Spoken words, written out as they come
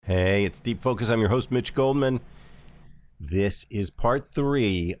Hey, it's Deep Focus. I'm your host, Mitch Goldman. This is part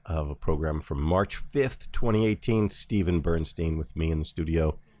 3 of a program from March 5th, 2018. Stephen Bernstein with me in the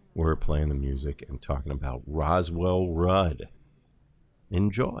studio. We're playing the music and talking about Roswell Rudd.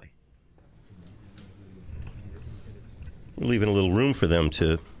 Enjoy. We're leaving a little room for them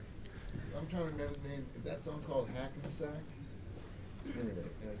to... I'm trying to remember the name. Is that song called Hackensack? Anyway,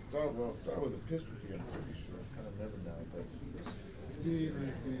 it started with a pistol fear, I'm pretty sure. I kind of remember now, but... I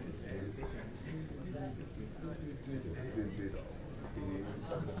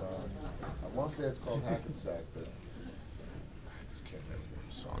want to say it's called Hackensack, but I just can't remember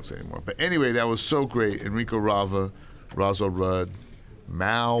the songs anymore. But anyway, that was so great. Enrico Rava, Roswell Rudd,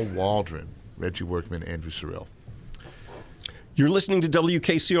 Mal Waldron, Reggie Workman, Andrew Sorrell. You're listening to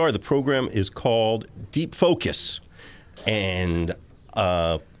WKCR. The program is called Deep Focus. And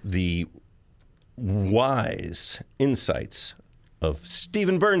the wise insights of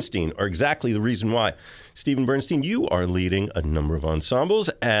Stephen Bernstein are exactly the reason why. Stephen Bernstein, you are leading a number of ensembles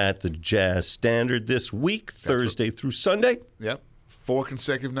at the Jazz Standard this week, Thursday through Sunday. Yep. 4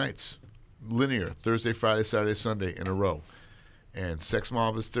 consecutive nights. Linear. Thursday, Friday, Saturday, Sunday in a row. And Sex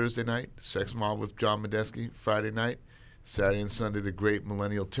Mob is Thursday night. Sex Mob with John Medeski, Friday night. Saturday and Sunday, the Great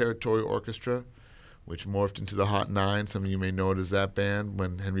Millennial Territory Orchestra, which morphed into the Hot Nine. Some of you may know it as that band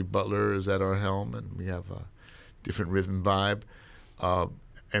when Henry Butler is at our helm, and we have a different rhythm vibe.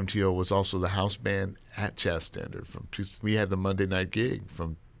 MTO was also the house band at Jazz Standard. We had the Monday night gig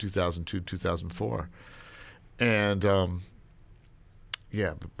from 2002, 2004. And,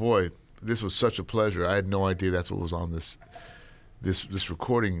 but boy, this was such a pleasure. I had no idea that's what was on this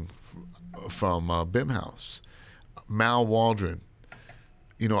recording from Bimhouse. Mal Waldron.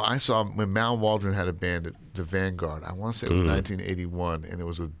 You know, I saw when Mal Waldron had a band at the Vanguard, I want to say it was 1981, and it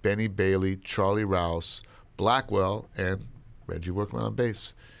was with Benny Bailey, Charlie Rouse, Blackwell, and Reggie Workman on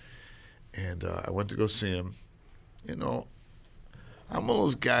bass. And I went to go see him. You know, I'm one of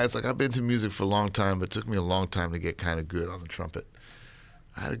those guys, like I've been to music for a long time, but it took me a long time to get kind of good on the trumpet.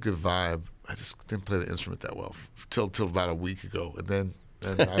 I had a good vibe. I just didn't play the instrument that well till about a week ago, and then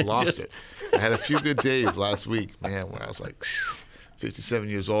I lost it. I had a few good days last week, man, where I was like 57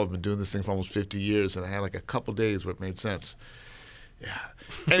 years old. I've been doing this thing for almost 50 years, and I had like a couple days where it made sense. Yeah.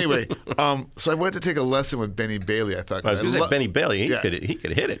 Anyway, so I went to take a lesson with Benny Bailey. I thought I was going to say Benny Bailey. He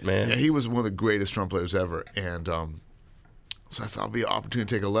could hit it, man. Yeah, he was one of the greatest drum players ever, and so I thought it'd be an opportunity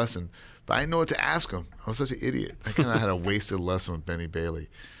to take a lesson. But I didn't know what to ask him. I was such an idiot. I kind of had a wasted lesson with Benny Bailey,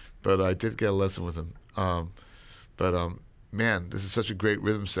 but I did get a lesson with him. Man, this is such a great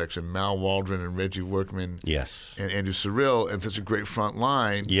rhythm section. Mal Waldron and Reggie Workman, yes, and Andrew Sorrell, and such a great front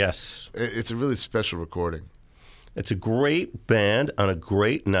line. Yes, it's a really special recording. It's a great band on a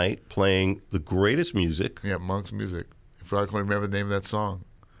great night playing the greatest music. Yeah, Monk's music. If I can remember the name of that song.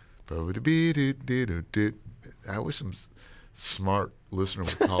 I wish some smart listener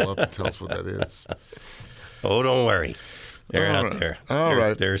would call up and tell us what that is. Oh, don't worry. They're out there. All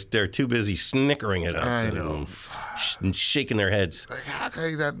right. They're too busy snickering at us. I know. And shaking their heads. Like, how can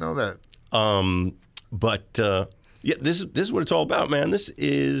you not know that? This is what it's all about, man. This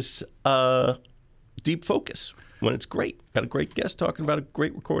is Deep Focus when it's great. Got a great guest talking about a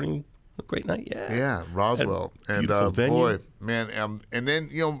great recording, a great night. Yeah, Roswell. And venue. Boy, man. And then,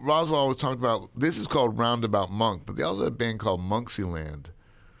 you know, Roswell was talking about, this is called Roundabout Monk, but they also had a band called Monksyland,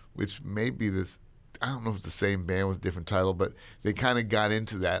 which may be this, I don't know if it's the same band with a different title, but they kind of got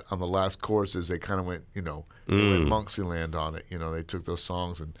into that on the last choruses. They kind of went, they went Monksyland on it. You know, they took those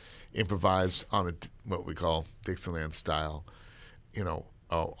songs and improvised on what we call Dixieland style,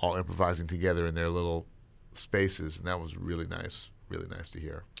 all improvising together in their little spaces, and that was really nice to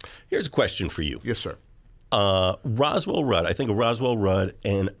hear. Here's a question for you. Yes, sir. Roswell Rudd. I think of Roswell Rudd,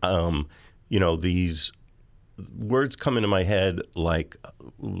 and these words come into my head like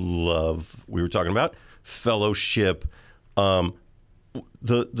love. We were talking about fellowship. I'm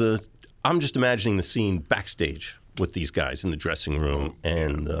just imagining the scene backstage with these guys in the dressing room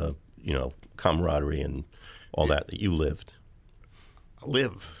and the camaraderie and all that you lived.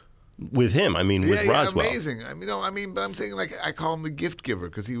 Live. With him, with Roswell. Amazing. But I'm saying, like, I call him the gift giver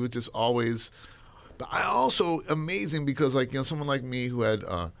because he was just always. But I also amazing because, like, someone like me who had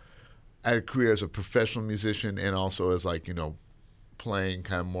a career as a professional musician and also as, like, playing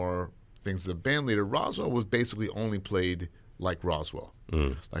kind of more things as a band leader. Roswell was basically only played like Roswell.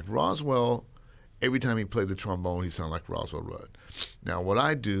 Like Roswell, every time he played the trombone, he sounded like Roswell Rudd. Now, what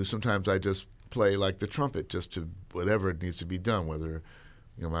I do, sometimes I just play like the trumpet, just to whatever it needs to be done, whether.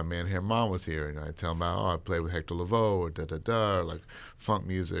 My man Herman was here, and I tell him about, I play with Hector Lavoe or da-da-da, or like funk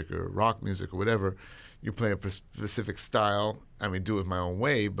music or rock music or whatever. you play a specific style. I mean, do it my own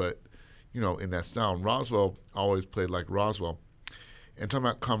way, but in that style. And Roswell always played like Roswell. And talking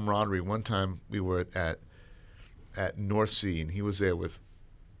about camaraderie, one time we were at North Sea, and he was there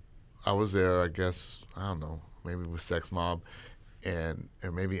I was there, I guess, I don't know, maybe with Sex Mob and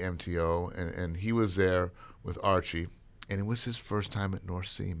maybe MTO, and he was there with Archie, and it was his first time at North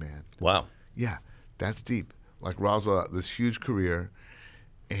Sea, man. Wow. Yeah, that's deep. Like Roswell, this huge career,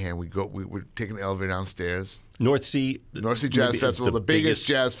 and we're taking the elevator downstairs. North Sea Jazz Festival, the biggest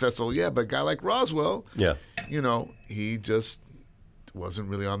jazz festival. Yeah, but a guy like Roswell, yeah, he just wasn't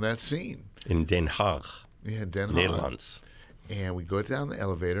really on that scene. In Den Haag. Yeah, Den Haag. Netherlands. And we go down the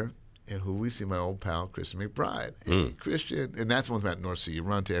elevator, and who we see? My old pal, Christian McBride. Hey, Christian. And that's when we met at North Sea. You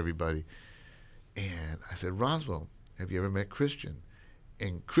run to everybody. And I said, Roswell, have you ever met Christian?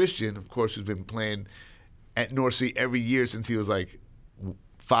 And Christian, of course, who's been playing at North Sea every year since he was like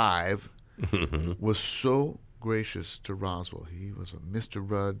 5, was so gracious to Roswell. He was a Mr.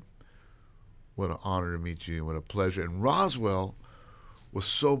 Rudd. What an honor to meet you. What a pleasure. And Roswell was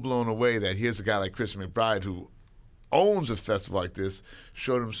so blown away that here's a guy like Christian McBride who owns a festival like this,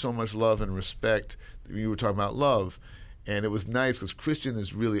 showed him so much love and respect. You were talking about love. And it was nice because Christian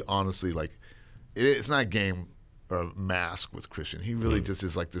is really honestly like, it's not game or mask with Christian. He really just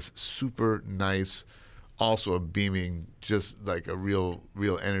is like this super nice, also a beaming, just like a real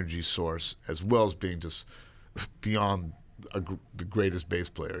energy source, as well as being just beyond the greatest bass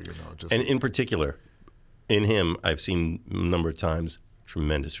player, Just, and in particular, in him, I've seen a number of times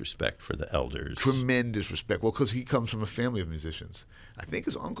tremendous respect for the elders. Tremendous respect. Well, because he comes from a family of musicians. I think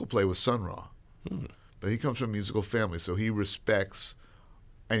his uncle played with Sun Ra. But he comes from a musical family, so he respects,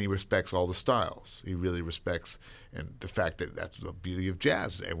 and he respects all the styles. He really respects, and the fact that that's the beauty of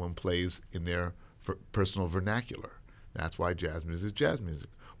jazz. Everyone plays in their personal vernacular. That's why jazz music is jazz music.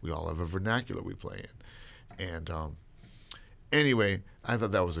 We all have a vernacular we play in. And anyway, I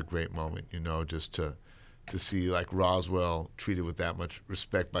thought that was a great moment, just to see like Roswell treated with that much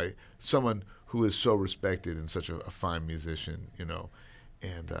respect by someone who is so respected and such a fine musician,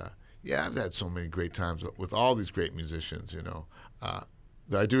 And yeah, I've had so many great times with all these great musicians,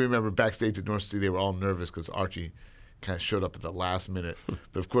 I do remember backstage at North Sea, they were all nervous because Archie kind of showed up at the last minute.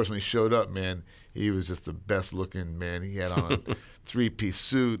 But of course, when he showed up, man, he was just the best looking man. He had on a 3-piece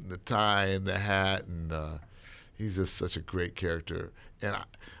suit and the tie and the hat, and he's just such a great character. And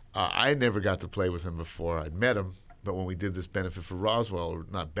I never got to play with him before I'd met him, but when we did this benefit for Roswell, or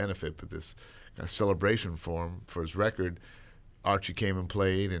not benefit, but this kind of celebration for him for his record, Archie came and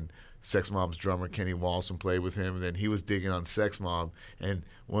played, and Sex Mob's drummer Kenny Walson played with him, and then he was digging on Sex Mob. And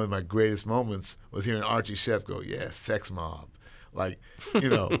one of my greatest moments was hearing Archie Shepp go, "Yeah, Sex Mob." Like,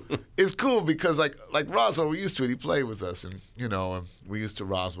 it's cool because like Roswell, we're used to it. He played with us, and and we're used to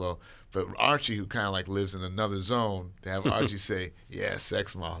Roswell. But Archie, who kind of like lives in another zone, to have Archie say, "Yeah,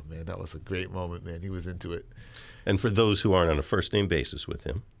 Sex Mob," man, that was a great moment, man. He was into it. And for those who aren't on a first name basis with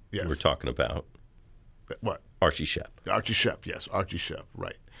him, yes. We're talking about what? Archie Shepp. Archie Shepp, yes, Archie Shepp,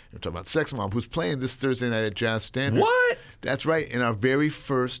 right. We're talking about Sex Mob, who's playing this Thursday night at Jazz Standard. What? That's right. In our very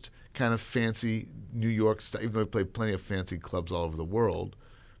first kind of fancy New York style, even though we played plenty of fancy clubs all over the world,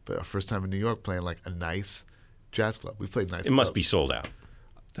 but our first time in New York playing like a nice jazz club. We played nice. It must be sold out.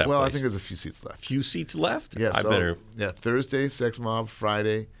 Well, place. I think there's a few seats left. Few seats left? Yeah, I better. Yeah, Thursday, Sex Mob.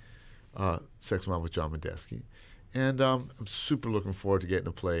 Friday, Sex Mob with John Medeski. And I'm super looking forward to getting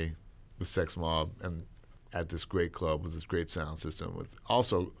to play with Sex Mob and at this great club with this great sound system. With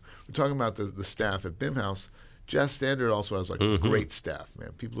also, we're talking about the staff at BIM House. Jazz Standard also has like great staff,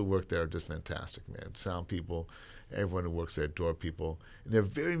 man. People who work there are just fantastic, man. Sound people, everyone who works there adore people, and they're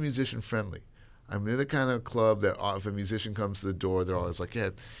very musician friendly. I mean, they're the kind of club that if a musician comes to the door, they're always like, "Yeah,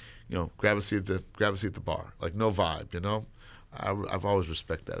 grab a seat at the bar." Like no vibe, I've always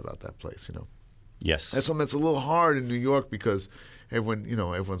respected that about that place, Yes. That's something that's a little hard in New York because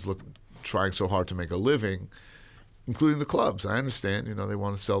everyone's trying so hard to make a living, including the clubs. I understand, they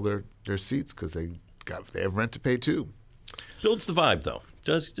want to sell their seats because they have rent to pay too. Builds the vibe though.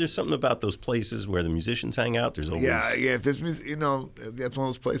 There's something about those places where the musicians hang out. There's always If there's that's one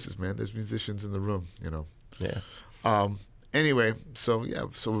of those places, man. There's musicians in the room, Yeah. Anyway, so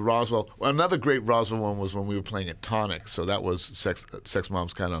Roswell. Well, another great Roswell one was when we were playing at Tonic. So that was Sex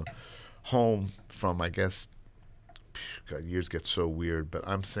Mom's kind of home from, I guess. God, years get so weird, but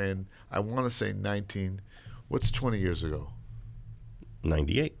I want to say 20 years ago?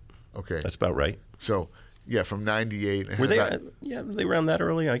 98. Okay. That's about right. So, yeah, from 98. Were they they around that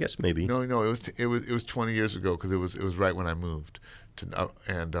early? I guess maybe. No, it was 20 years ago because it was right when I moved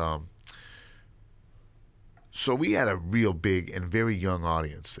so we had a real big and very young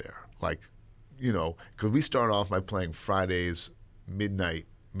audience there. Like, because we start off by playing Fridays midnight,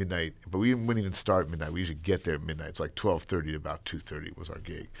 but we wouldn't even start at midnight. We usually get there at midnight. It's like 12:30 to about 2:30 was our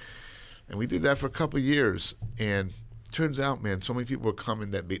gig. And we did that for a couple of years. And turns out, man, so many people were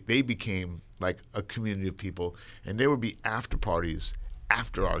coming that they became like a community of people. And there would be after parties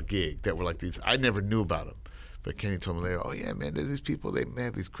after our gig that were like these. I never knew about them. But Kenny told me later, oh, yeah, man, there's these people, they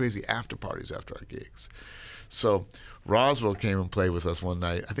have these crazy after parties after our gigs. So Roswell came and played with us one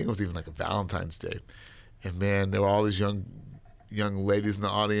night. I think it was even like a Valentine's Day. And, man, there were all these young ladies in the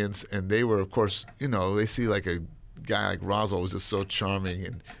audience. And they were, of course, they see like a guy like Roswell was just so charming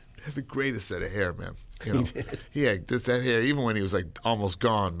and had the greatest set of hair, man. He had just that hair. Even when he was like almost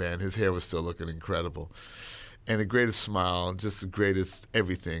gone, man, his hair was still looking incredible. And the greatest smile, just the greatest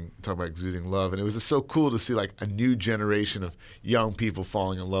everything, talking about exuding love. And it was just so cool to see like a new generation of young people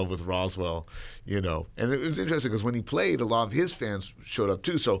falling in love with Roswell, And it was interesting because when he played, a lot of his fans showed up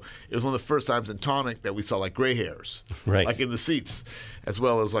too. So it was one of the first times in Tonic that we saw like gray hairs, right, like in the seats, as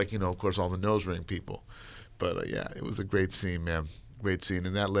well as like, of course, all the nose ring people. But yeah, it was a great scene, man. Great scene.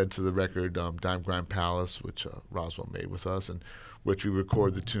 And that led to the record Dime Grind Palace, which Roswell made with us, and which we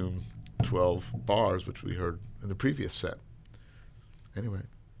recorded the tune 12 Bars, which we heard in the previous set. Anyway.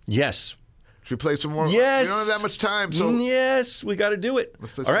 Yes. Should we play some more? Yes. We don't have that much time, so. Yes, we got to do it.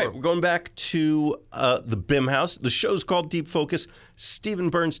 Let's play some more. All right, we're going back to the BIM House. The show's called Deep Focus. Stephen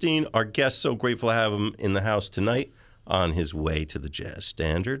Bernstein, our guest, so grateful to have him in the house tonight on his way to the Jazz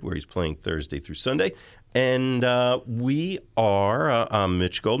Standard, where he's playing Thursday through Sunday. And we are, I'm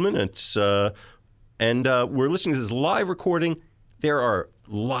Mitch Goldman, and we're listening to this live recording. There are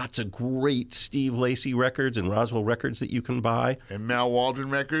lots of great Steve Lacy records and Roswell records that you can buy. And Mal Waldron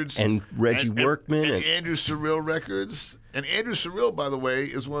records. And Reggie Workman. And Andrew Surreal records. And Andrew Surreal, by the way,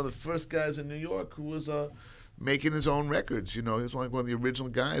 is one of the first guys in New York who was making his own records. He was one of the original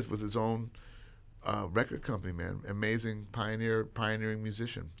guys with his own record company, man. Amazing pioneering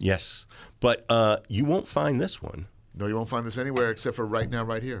musician. Yes. But you won't find this one. No, you won't find this anywhere except for right now,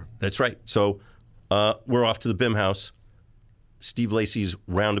 right here. That's right. So we're off to the BIM House. Steve Lacy's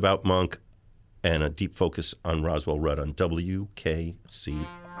Roundabout Monk, and a deep focus on Roswell Rudd on WKCR.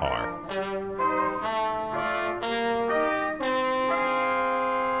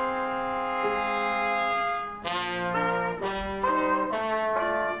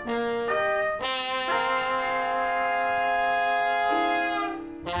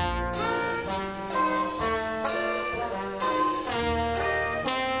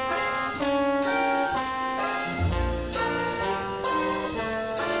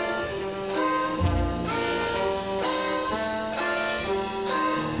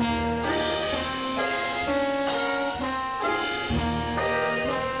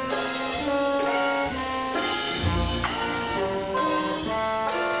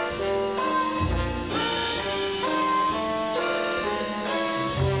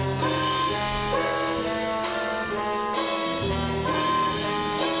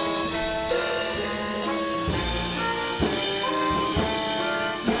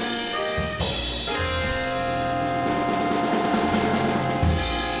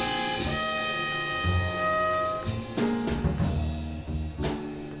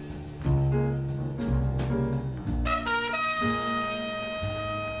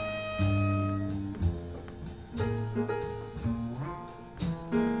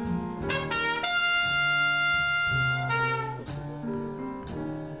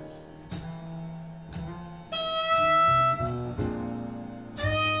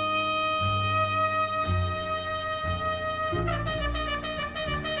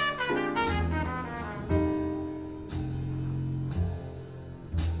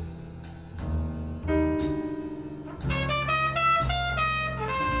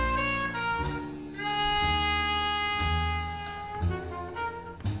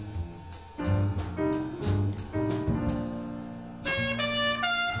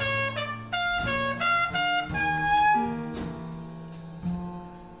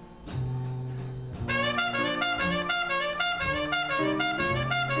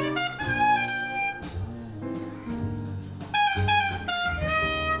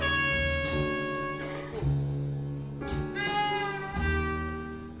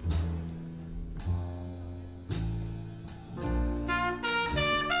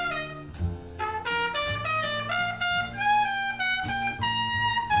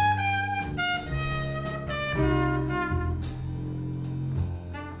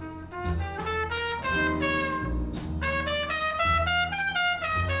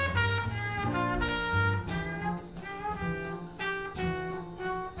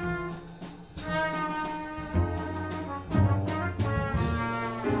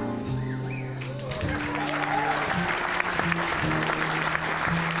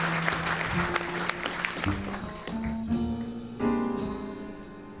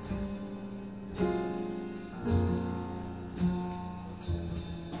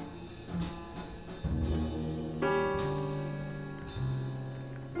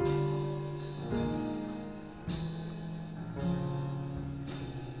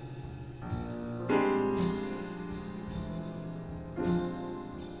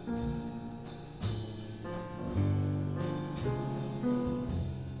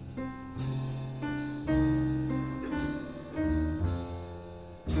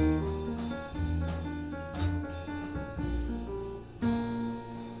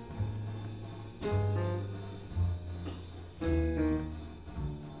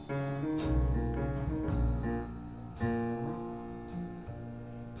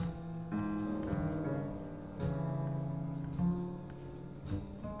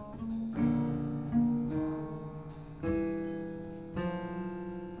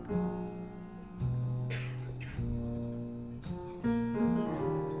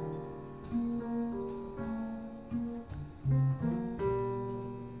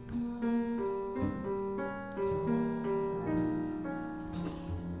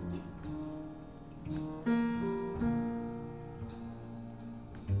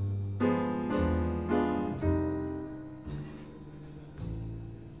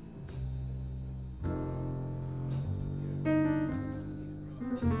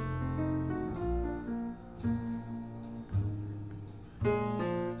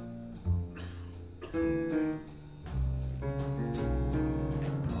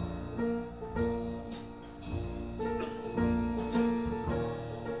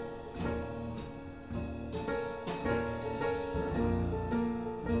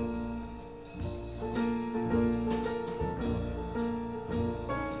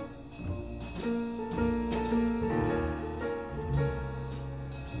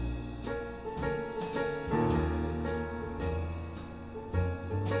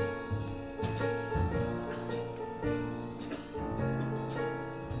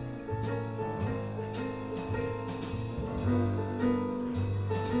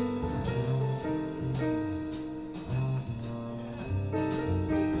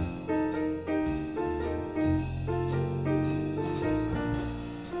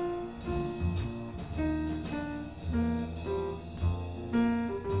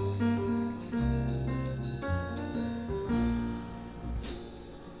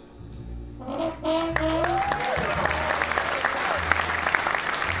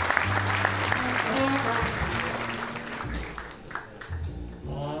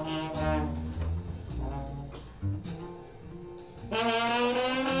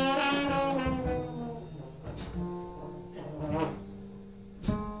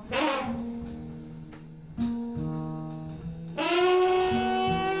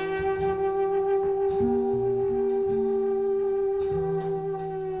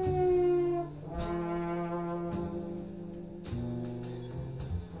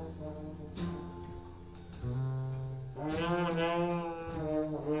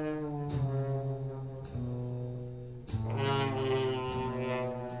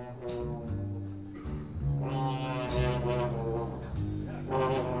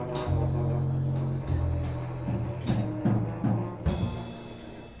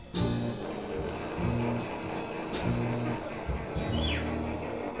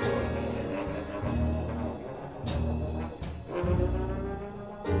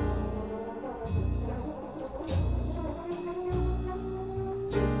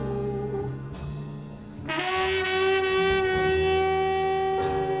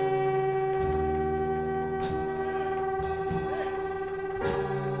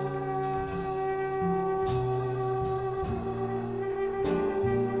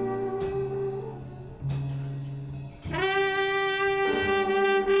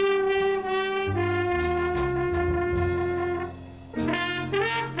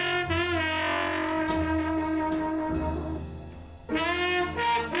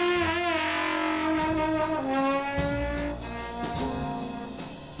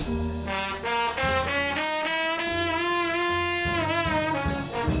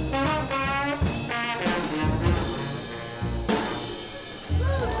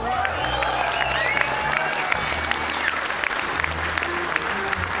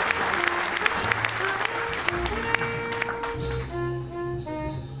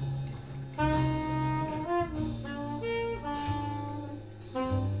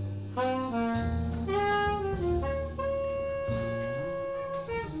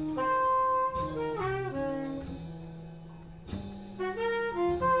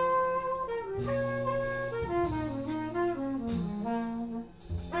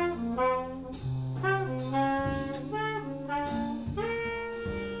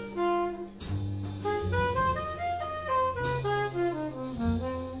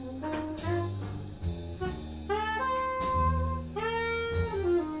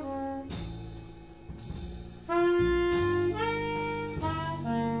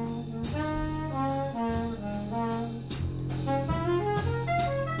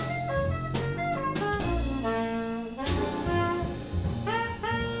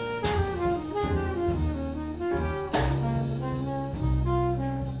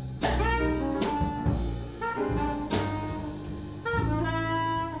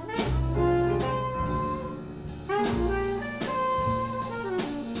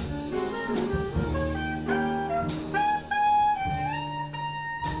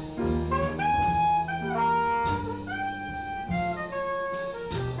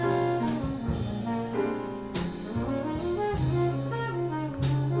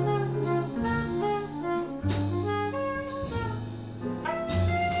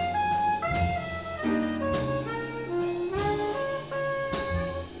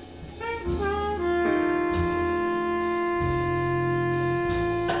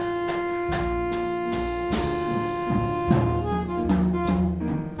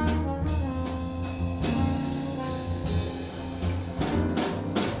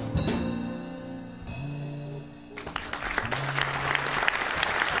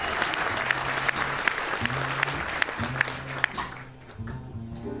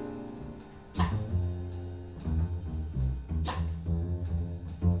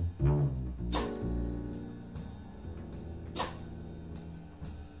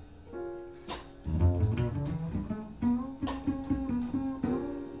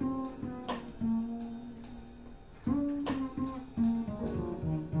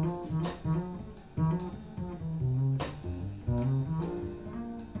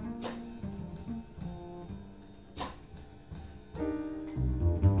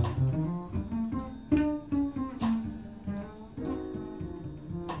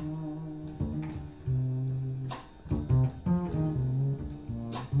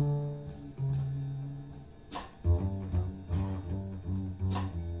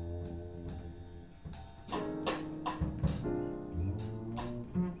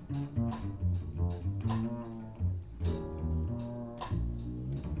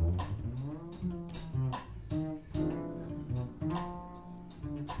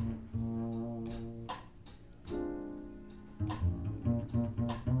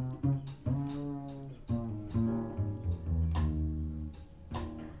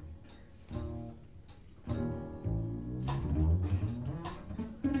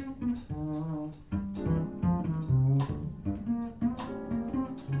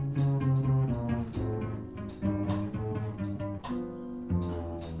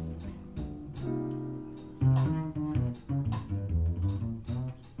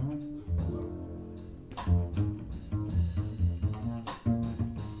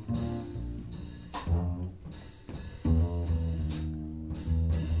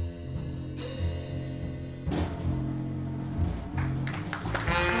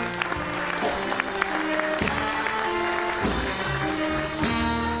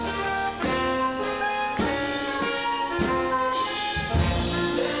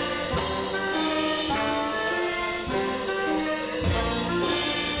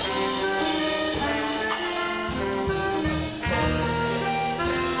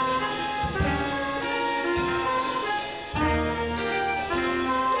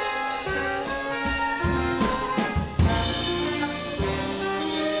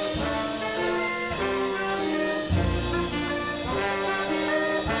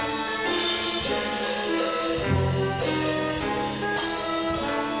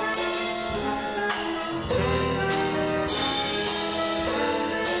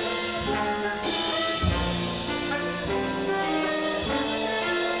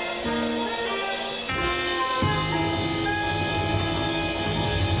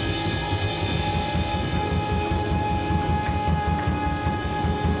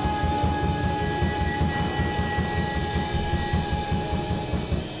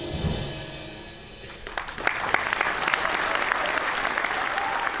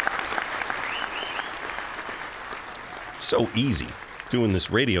 so easy doing this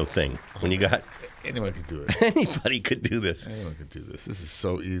radio thing when you got Anyone could do it. anybody could do this. Anyone could do this. This is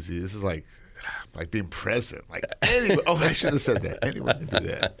so easy. This is like being president. Like anyone. Oh, I should have said that. Anyone can do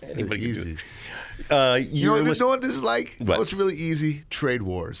that. Anybody It's can do easy. it. You know what this is like? What? Oh, it's really easy. Trade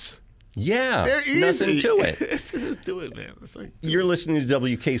wars. Yeah, They're easy. nothing to it. Just do it, man. It's like You're listening to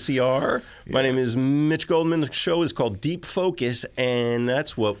WKCR. My name is Mitch Goldman. The show is called Deep Focus, and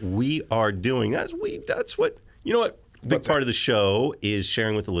that's what we are doing. That's what you know. What a big part of the show is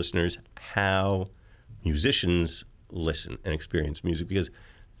sharing with the listeners how musicians listen and experience music, because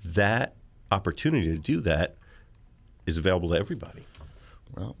that opportunity to do that is available to everybody.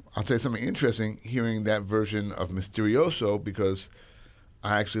 Well, I'll tell you something interesting hearing that version of Mysterioso, because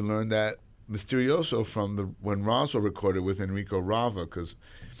I actually learned that Mysterioso from when Roswell recorded with Enrico Rava, because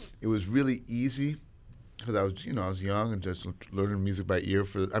it was really easy, because I was young and just learning music by ear.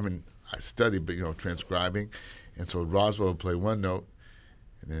 I studied, but transcribing, and so Roswell would play one note,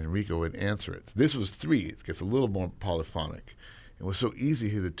 and then Enrico would answer it. This was 3. It gets a little more polyphonic. It was so easy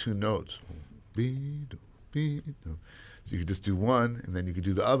to hear the 2 notes. Be-do, be-do. So you could just do one, and then you could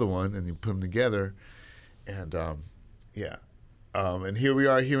do the other one, and you put them together. And, and here we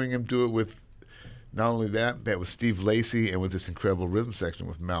are hearing him do it with not only that, but with Steve Lacy and with this incredible rhythm section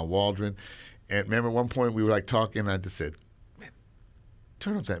with Mal Waldron. And remember at one point we were like talking, and I just said, man,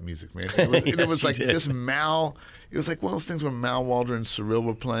 turn up that music, man. It was like just Mal. It was like one of those things where Mal Waldron and Cyril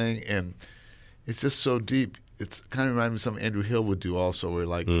were playing, and it's just so deep. It's kind of reminded me of something Andrew Hill would do also, where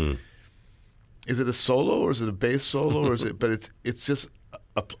like, is it a solo or is it a bass solo or is it? But it's just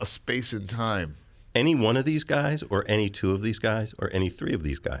a space in time. Any one of these guys, or any 2 of these guys, or any 3 of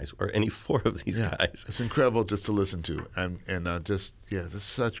these guys, or any 4 of these guys. It's incredible just to listen to, and they're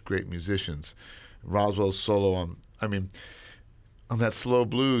such great musicians. Roswell's solo on that slow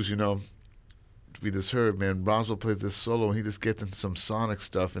blues, we just heard, man. Roswell plays this solo, and he just gets into some sonic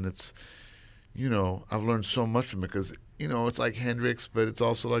stuff, and it's, I've learned so much from it because, it's like Hendrix, but it's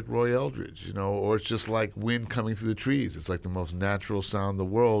also like Roy Eldridge, or it's just like wind coming through the trees. It's like the most natural sound in the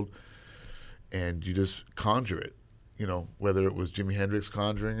world. And you just conjure it, whether it was Jimi Hendrix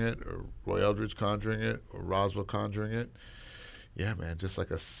conjuring it or Roy Eldridge conjuring it or Roswell conjuring it. Yeah, man, just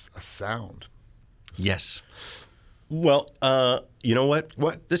like a sound. Yes. Well, you know what?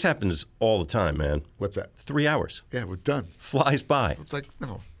 What? This happens all the time, man. What's that? 3 hours. Yeah, we're done. Flies by. It's like,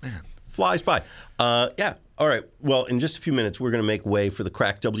 no, man. Flies by. Yeah. All right. Well, in just a few minutes, we're going to make way for the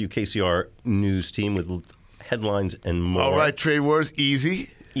crack WKCR news team with headlines and more. All right, trade wars, easy.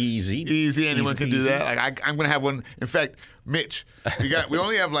 Easy. Anyone can do that. Like I'm going to have one. In fact, Mitch, we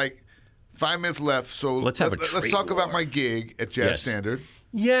only have like 5 minutes left, so let's talk about my gig at Jazz Standard.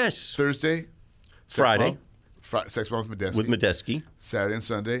 Yes. Thursday, Friday, Sex Bomb with Medeski. with Medeski. Saturday and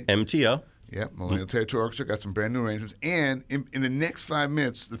Sunday, MTO. Yeah, Millennial Territory Orchestra got some brand new arrangements. And in the next 5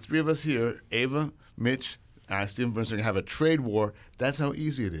 minutes, the 3 of us here, Ava, Mitch, and I, Stephen Bernstein, have a trade war. That's how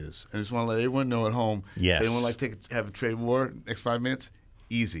easy it is. I just want to let everyone know at home. Yes. If anyone like to have a trade war next 5 minutes?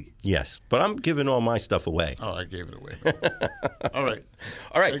 Easy. Yes. But I'm giving all my stuff away. Oh, I gave it away. All right.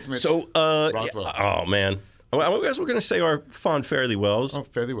 Thanks, Mitch. So, oh, man. I guess we're going to say our fond fairly wells. Oh,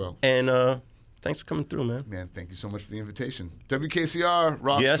 fairly well. And thanks for coming through, man. Man, thank you so much for the invitation. WKCR,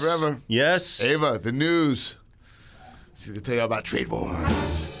 rocks forever. Yes. Ava, the news. She's going to tell you all about trade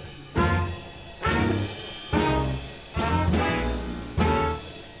wars.